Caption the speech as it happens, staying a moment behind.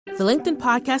The LinkedIn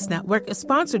Podcast Network is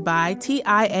sponsored by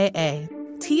TIAA.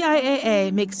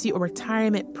 TIAA makes you a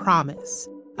retirement promise,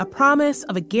 a promise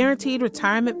of a guaranteed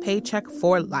retirement paycheck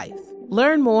for life.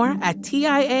 Learn more at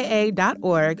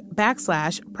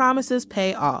TIAA.org/promises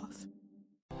pay off.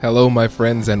 Hello, my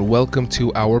friends, and welcome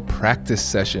to our practice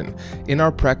session. In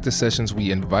our practice sessions,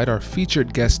 we invite our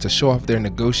featured guests to show off their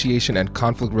negotiation and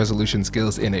conflict resolution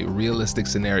skills in a realistic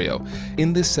scenario.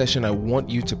 In this session, I want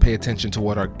you to pay attention to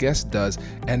what our guest does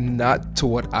and not to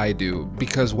what I do,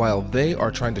 because while they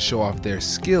are trying to show off their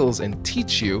skills and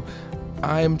teach you,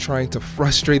 I'm trying to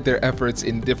frustrate their efforts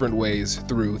in different ways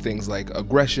through things like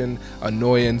aggression,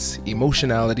 annoyance,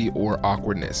 emotionality, or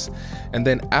awkwardness. And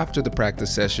then after the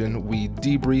practice session, we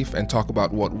debrief and talk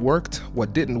about what worked,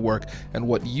 what didn't work, and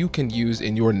what you can use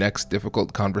in your next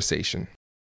difficult conversation.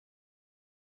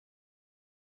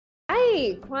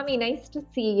 Hi, Kwame, nice to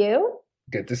see you.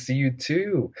 Good to see you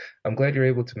too. I'm glad you're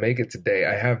able to make it today.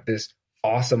 I have this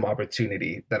awesome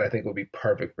opportunity that I think will be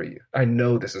perfect for you. I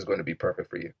know this is going to be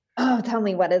perfect for you. Oh, tell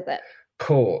me, what is it?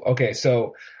 Cool. Okay,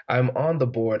 so I'm on the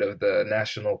board of the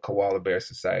National Koala Bear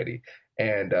Society,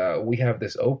 and we have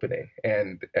this opening.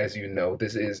 And as you know,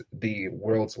 this is the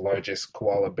world's largest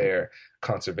koala bear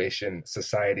conservation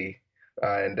society.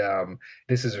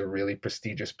 This is a really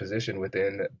prestigious position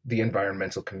within the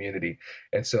environmental community.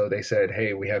 And so they said,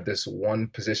 hey, we have this one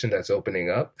position that's opening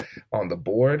up on the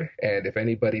board. And if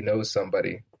anybody knows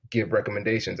somebody, give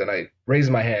recommendations. And I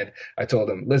raised my hand. I told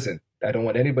them, listen, I don't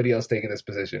want anybody else taking this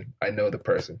position. I know the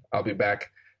person. I'll be back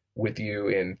with you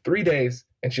in 3 days.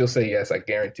 And she'll say yes, I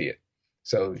guarantee it.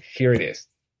 So here it is.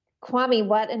 Kwame,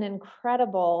 what an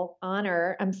incredible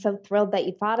honor. I'm so thrilled that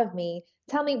you thought of me.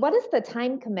 Tell me, what is the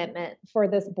time commitment for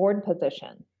this board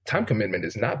position? Time commitment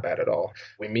is not bad at all.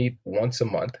 We meet once a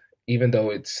month. Even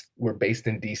though we're based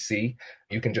in DC,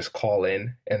 you can just call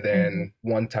in. And then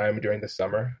one time during the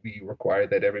summer, we require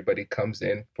that everybody comes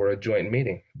in for a joint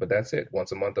meeting. But that's it,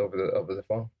 once a month over the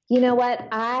phone. You know what?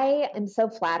 I am so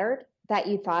flattered that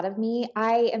you thought of me.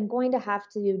 I am going to have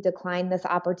to decline this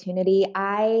opportunity.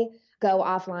 I go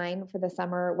offline for the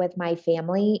summer with my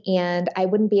family, and I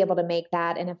wouldn't be able to make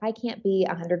that. And if I can't be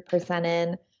 100%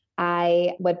 in,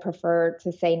 I would prefer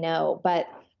to say no. But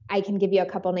I can give you a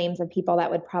couple names of people that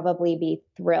would probably be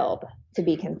thrilled to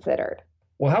be considered.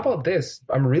 Well, how about this?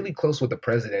 I'm really close with the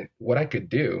president. What I could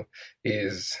do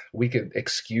is we could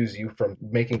excuse you from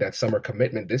making that summer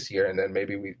commitment this year, and then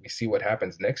maybe we see what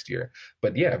happens next year.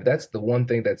 But yeah, if that's the one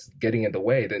thing that's getting in the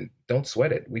way, then don't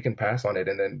sweat it. We can pass on it,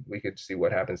 and then we could see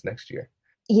what happens next year.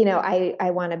 You know, I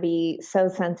want to be so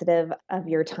sensitive of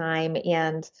your time.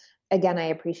 And again, I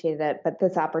appreciate it, but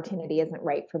this opportunity isn't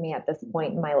right for me at this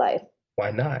point in my life. Why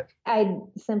not? I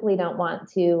simply don't want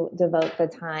to devote the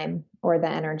time or the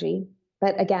energy.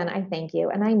 But again, I thank you.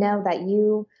 And I know that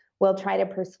you will try to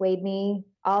persuade me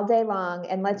all day long.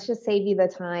 And let's just save you the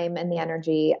time and the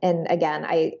energy. And again,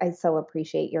 I so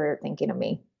appreciate your thinking of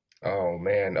me. Oh,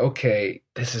 man. Okay.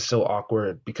 This is so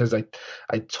awkward because I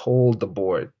told the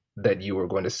board that you were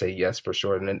going to say yes for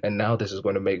sure. And now this is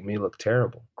going to make me look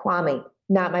terrible. Kwame,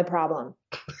 not my problem.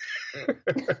 Go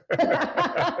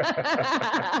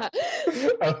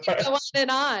on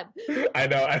and on. I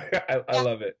know. I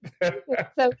love it. It's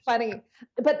so funny.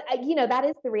 But, you know, that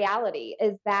is the reality,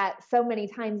 is that so many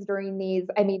times during these,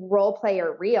 role play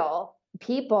or real,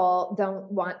 people don't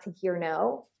want to hear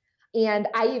no. And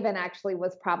I even actually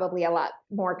was probably a lot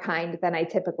more kind than I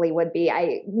typically would be.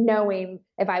 Knowing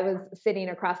if I was sitting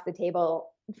across the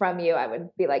table from you, I would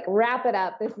be like, wrap it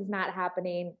up. This is not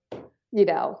happening. Be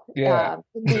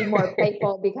more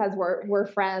playful because we're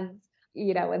friends,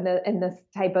 in this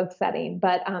type of setting.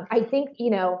 But I think,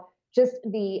 just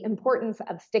the importance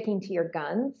of sticking to your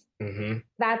guns. Mm-hmm.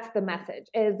 That's the message,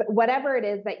 is whatever it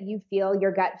is that you feel,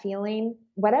 your gut feeling,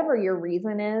 whatever your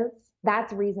reason is,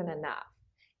 that's reason enough.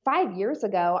 5 years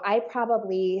ago, I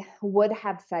probably would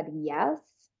have said yes,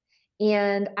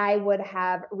 and I would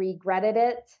have regretted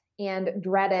it and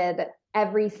dreaded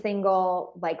every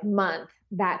single month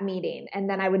that meeting. And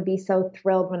then I would be so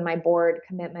thrilled when my board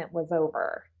commitment was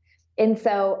over. And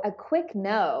so a quick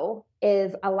no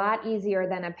is a lot easier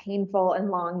than a painful and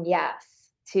long yes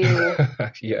to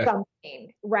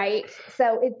something, right?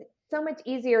 So it's so much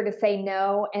easier to say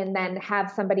no and then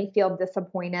have somebody feel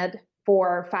disappointed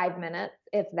for 5 minutes,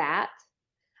 if that,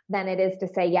 than it is to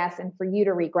say yes and for you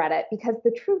to regret it. Because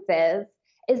the truth is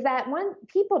that when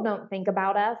people don't think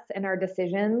about us and our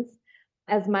decisions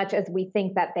as much as we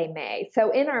think that they may.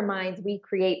 So in our minds, we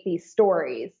create these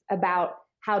stories about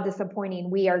how disappointing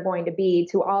we are going to be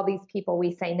to all these people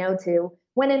we say no to,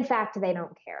 when in fact, they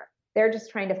don't care. They're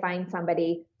just trying to find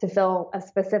somebody to fill a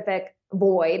specific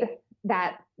void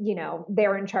that,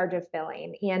 they're in charge of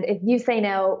filling. And if you say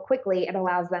no quickly, it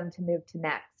allows them to move to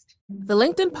next. The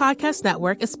LinkedIn Podcast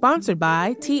Network is sponsored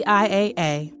by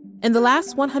TIAA. In the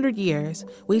last 100 years,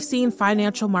 we've seen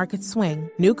financial markets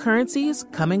swing, new currencies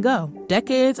come and go,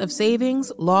 decades of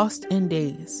savings lost in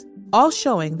days, all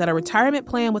showing that a retirement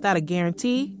plan without a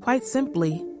guarantee, quite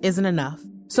simply, isn't enough.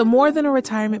 So more than a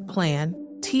retirement plan,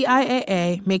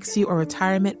 TIAA makes you a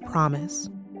retirement promise.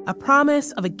 A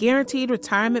promise of a guaranteed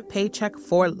retirement paycheck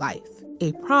for life.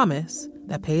 A promise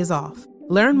that pays off.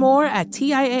 Learn more at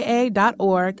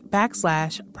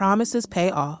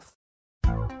TIAA.org/promisespayoff.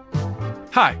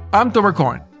 Hi, I'm Tomer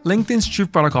Cohen, LinkedIn's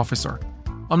Chief Product Officer.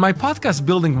 On my podcast,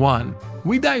 Building One,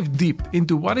 we dive deep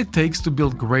into what it takes to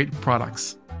build great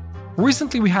products.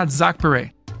 Recently, we had Zach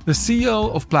Perret, the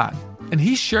CEO of Plaid, and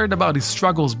he shared about his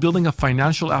struggles building a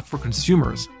financial app for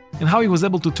consumers and how he was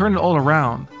able to turn it all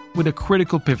around with a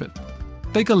critical pivot.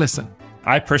 Take a listen.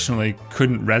 I personally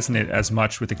couldn't resonate as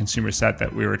much with the consumer set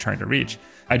that we were trying to reach.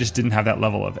 I just didn't have that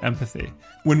level of empathy.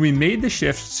 When we made the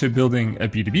shift to building a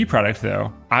B2B product,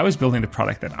 though, I was building the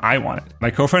product that I wanted.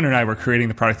 My co-founder and I were creating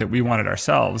the product that we wanted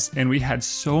ourselves, and we had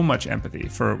so much empathy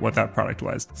for what that product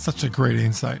was. Such a great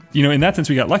insight. In that sense,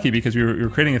 we got lucky because we were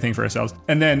creating a thing for ourselves.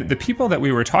 And then the people that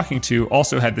we were talking to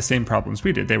also had the same problems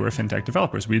we did. They were fintech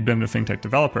developers. We'd been a fintech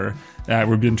developer.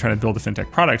 We've been trying to build a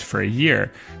fintech product for a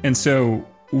year. And so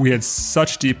we had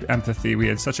such deep empathy. We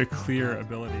had such a clear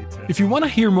ability to... If you want to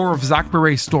hear more of Zach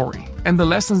Perret's story and the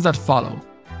lessons that follow,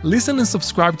 listen and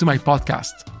subscribe to my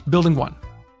podcast, Building One.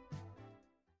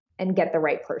 And get the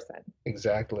right person.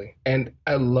 Exactly. And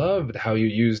I loved how you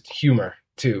used humor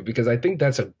too, because I think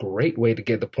that's a great way to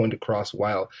get the point across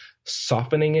while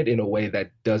softening it in a way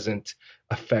that doesn't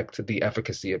affect the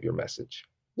efficacy of your message.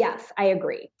 Yes, I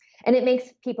agree. And it makes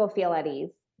people feel at ease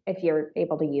if you're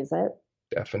able to use it.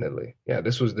 Definitely. Yeah,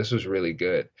 this was really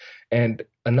good. And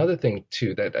another thing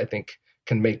too that I think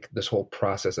can make this whole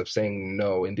process of saying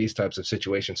no in these types of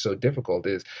situations so difficult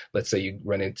is, let's say you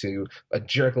run into a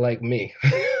jerk like me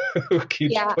who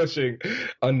keeps pushing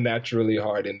unnaturally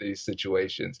hard in these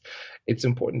situations. It's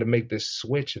important to make this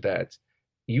switch that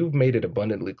you've made it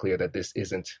abundantly clear that this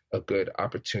isn't a good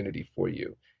opportunity for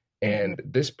you. And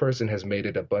this person has made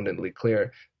it abundantly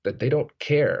clear that they don't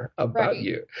care about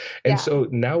you. And so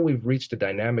now we've reached a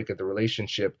dynamic of the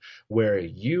relationship where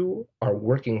you are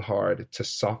working hard to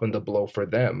soften the blow for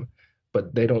them,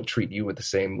 but they don't treat you with the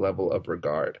same level of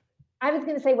regard. I was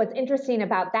going to say what's interesting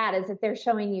about that is if they're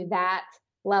showing you that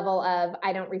level of,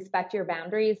 I don't respect your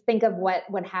boundaries, think of what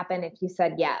would happen if you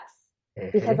said yes.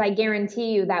 Mm-hmm. Because I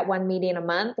guarantee you that one meeting a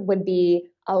month would be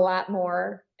a lot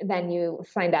more than you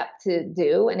signed up to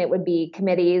do. And it would be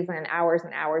committees and hours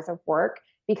of work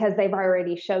because they've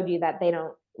already showed you that they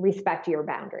don't respect your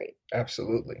boundaries.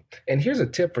 Absolutely. And here's a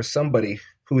tip for somebody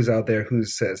who's out there who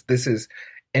says, this is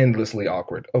endlessly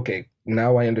awkward. Okay,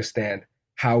 now I understand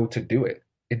how to do it.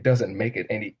 It doesn't make it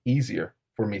any easier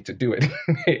for me to do it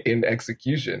in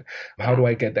execution. How do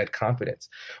I get that confidence?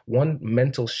 One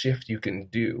mental shift you can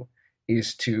do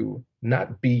is to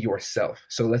not be yourself.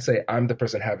 So let's say I'm the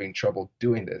person having trouble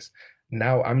doing this.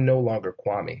 Now I'm no longer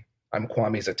Kwame. I'm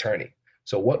Kwame's attorney.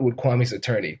 So what would Kwame's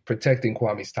attorney protecting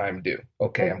Kwame's time do?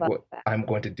 Okay, I'm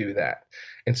going to do that.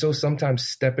 And so sometimes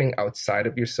stepping outside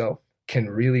of yourself can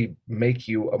really make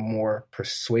you a more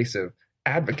persuasive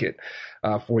advocate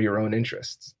for your own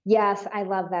interests. Yes, I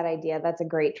love that idea. That's a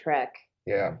great trick.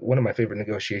 Yeah. One of my favorite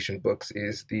negotiation books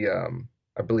is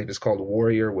I believe it's called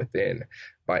Warrior Within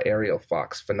by Ariel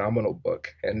Fox. Phenomenal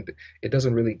book. And it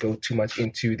doesn't really go too much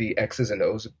into the X's and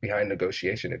O's behind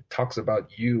negotiation. It talks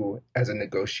about you as a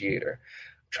negotiator.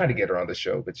 I'm trying to get her on the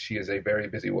show, but she is a very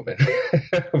busy woman.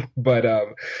 But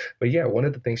yeah, one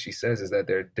of the things she says is that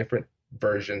there are different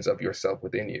versions of yourself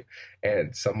within you,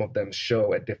 and some of them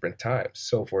show at different times.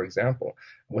 So for example,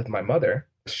 with my mother,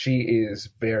 she is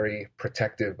very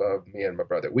protective of me and my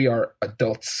brother. We are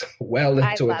adults, well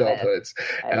into adulthood.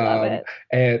 I love it.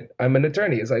 And I'm an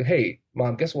attorney. It's like, hey,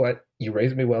 Mom, guess what? You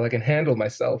raised me well. I can handle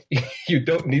myself. You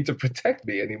don't need to protect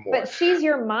me anymore. But she's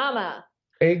your mama.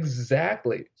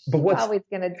 Exactly. But what's always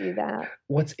going to do that?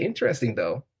 What's interesting,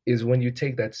 though, is when you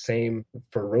take that same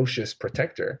ferocious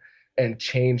protector and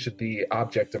change the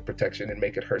object of protection and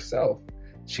make it herself,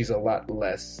 she's a lot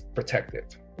less protective.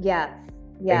 Yes.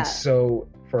 Yeah. And so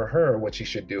for her, what she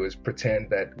should do is pretend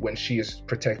that when she is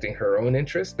protecting her own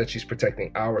interest, that she's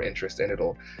protecting our interest, and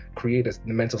it'll create a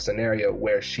mental scenario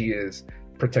where she is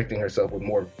protecting herself with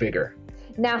more vigor.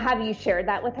 Now, have you shared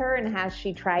that with her, and has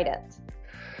she tried it?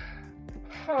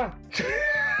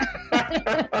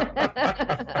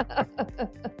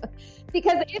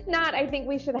 Because if not, I think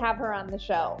we should have her on the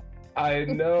show. I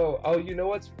know. Oh, you know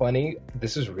what's funny?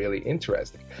 This is really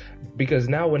interesting because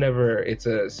now whenever it's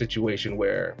a situation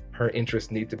where her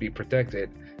interests need to be protected,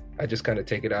 I just kind of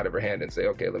take it out of her hand and say,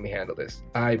 okay, let me handle this.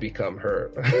 I become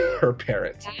her her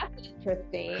parent. That's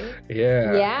interesting.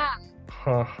 Yeah. Yeah.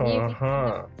 Ha ha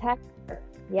ha. Protect her.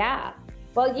 Yeah.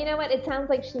 Well, you know what? It sounds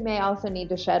like she may also need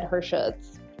to shed her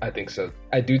shoulds. I think so.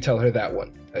 I do tell her that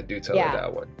one. I do tell her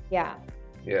that one. Yeah.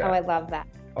 Yeah. Oh, I love that.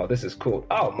 Oh, this is cool.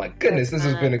 Oh my goodness, this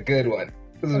has been a good one.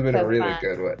 This has been a really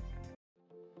good one.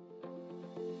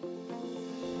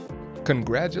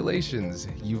 Congratulations!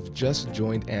 You've just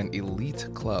joined an elite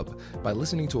club. By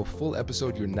listening to a full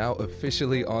episode, you're now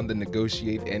officially on the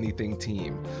Negotiate Anything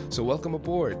team. So welcome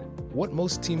aboard. What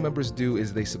most team members do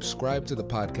is they subscribe to the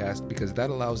podcast because that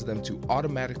allows them to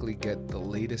automatically get the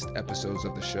latest episodes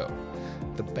of the show.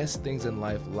 The best things in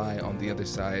life lie on the other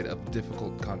side of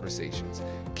difficult conversations.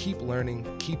 Keep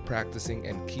learning, keep practicing,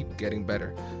 and keep getting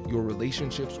better. Your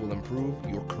relationships will improve,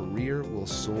 your career will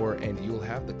soar, and you'll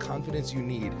have the confidence you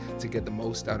need to get the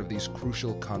most out of these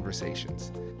crucial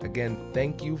conversations. Again,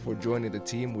 thank you for joining the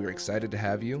team. We're excited to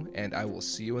have you, and I will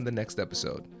see you in the next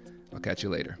episode. I'll catch you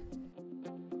later.